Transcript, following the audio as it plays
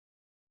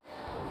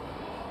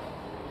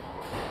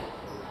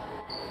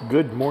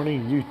Good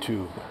morning,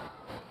 YouTube.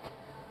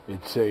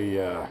 It's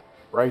a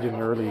bright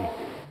and early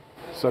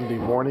Sunday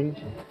morning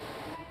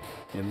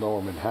in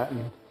Lower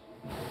Manhattan.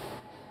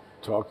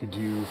 Talking to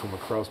you from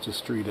across the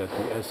street at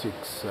the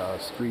Essex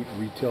Street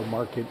Retail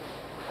Market,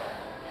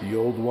 the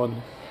old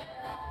one,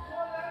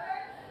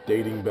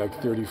 dating back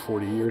 30,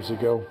 40 years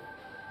ago.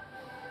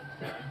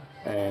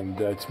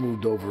 And it's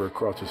moved over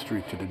across the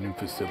street to the new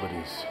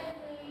facilities.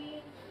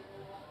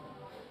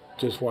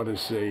 Just want to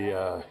say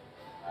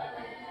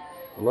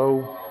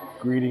hello,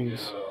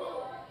 greetings.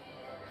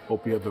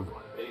 Hope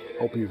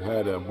you've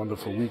had a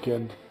wonderful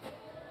weekend.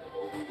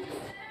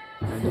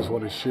 I just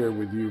want to share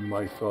with you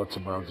my thoughts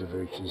and my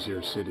observations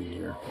here, sitting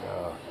here,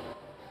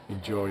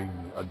 enjoying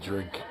a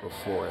drink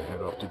before I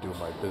head off to do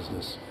my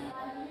business.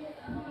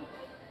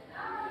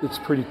 It's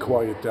pretty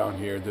quiet down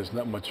here. There's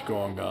not much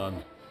going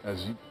on,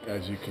 as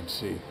you can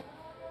see.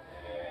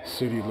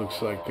 City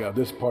looks like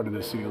this part of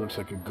the city looks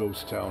like a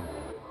ghost town,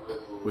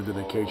 with an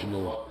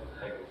occasional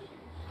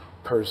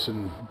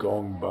person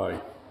going by.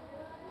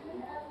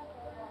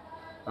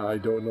 I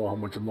don't know how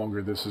much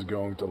longer this is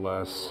going to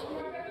last.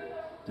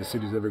 The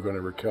city's ever going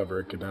to recover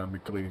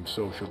economically and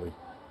socially.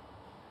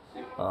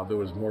 There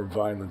was more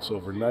violence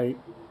overnight,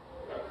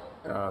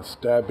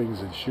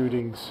 stabbings and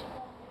shootings.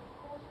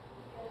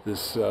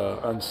 This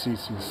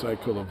unceasing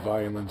cycle of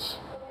violence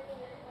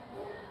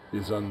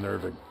is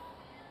unnerving.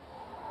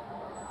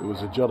 There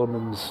was a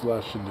gentleman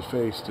slashed in the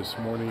face this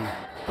morning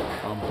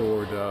on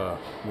board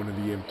one of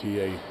the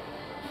MTA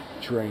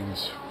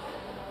trains.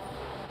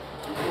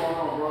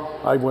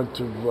 I went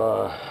to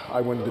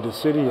the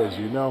city, as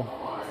you know,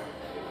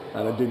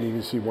 and I didn't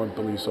even see one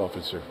police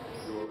officer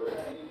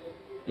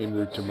en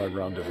route to my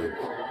rendezvous.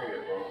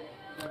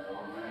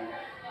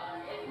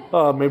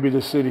 Maybe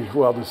the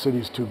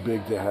city's too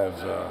big to have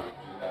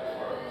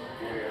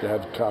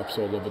cops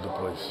all over the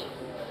place.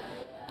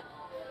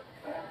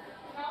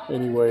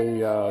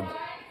 Anyway,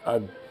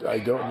 I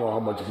don't know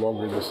how much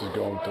longer this is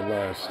going to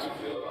last.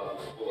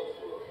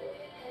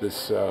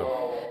 This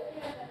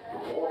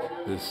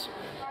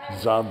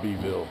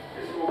Zombieville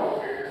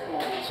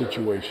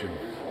situation.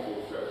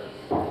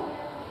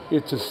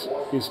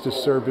 It's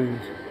disturbing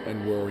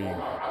and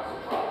worrying.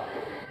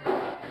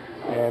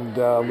 And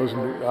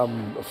listen,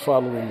 I'm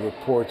following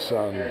reports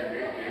on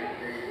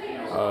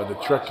the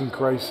trucking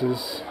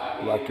crisis,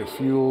 lack of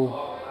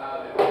fuel,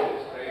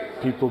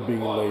 people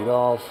being laid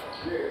off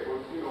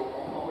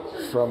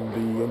from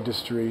the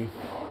industry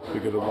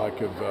because of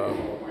lack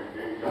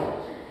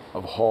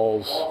of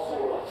hauls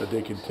that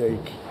they can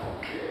take,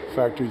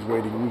 factories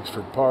waiting weeks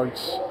for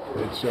parts,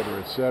 etc.,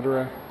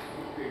 etc.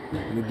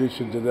 In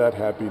addition to that,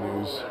 happy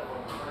news,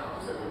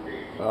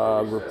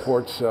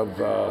 reports of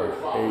a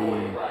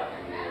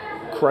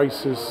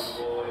crisis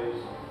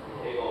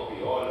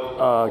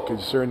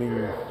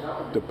concerning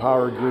the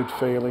power grid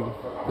failing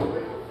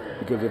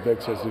because of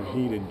excessive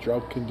heat and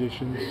drought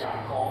conditions.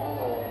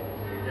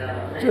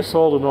 Just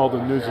all in all,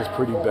 the news is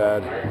pretty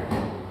bad,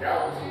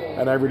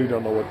 and I really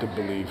don't know what to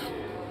believe.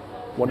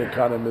 One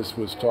economist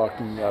was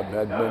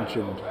had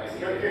mentioned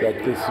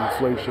that this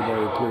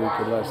inflationary period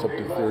could last up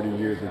to 30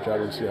 years, which I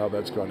don't see how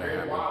that's going to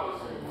happen.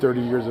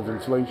 30 years of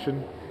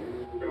inflation?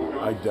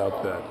 I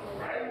doubt that.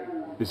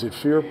 Is it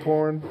fear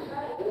porn?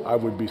 I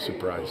would be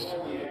surprised.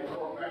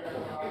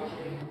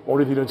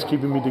 Only thing that's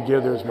keeping me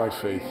together is my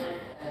faith,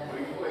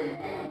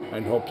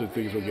 and hope that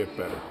things will get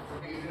better.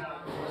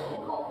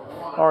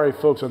 All right,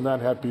 folks, on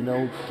that happy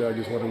note, I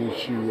just want to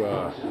wish you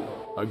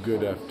a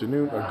good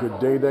afternoon, a good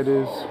day, that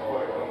is.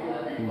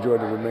 Enjoy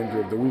the remainder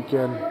of the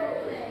weekend,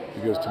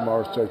 because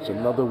tomorrow starts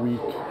another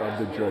week of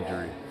the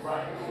drudgery,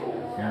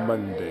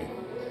 Monday.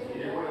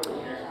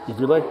 If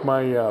you like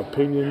my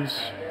opinions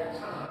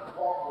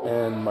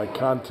and my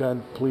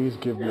content, please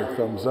give me a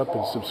thumbs up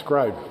and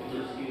subscribe.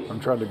 I'm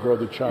trying to grow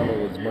the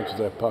channel as much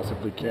as I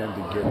possibly can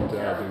to get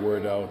the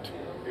word out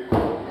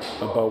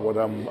about what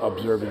I'm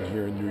observing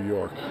here in New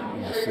York,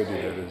 in the city,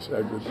 that is.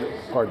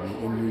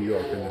 In New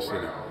York, in the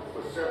city,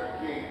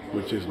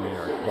 which is New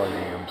York. Pardon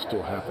me, I'm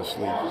still half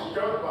asleep.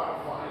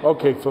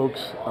 Okay,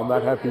 folks, on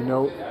that happy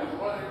note,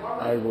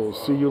 I will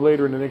see you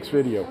later in the next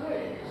video.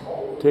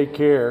 Take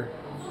care.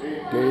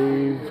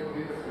 Dave,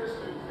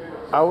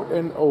 out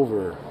and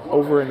over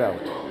and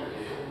out.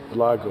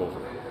 Vlog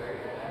over.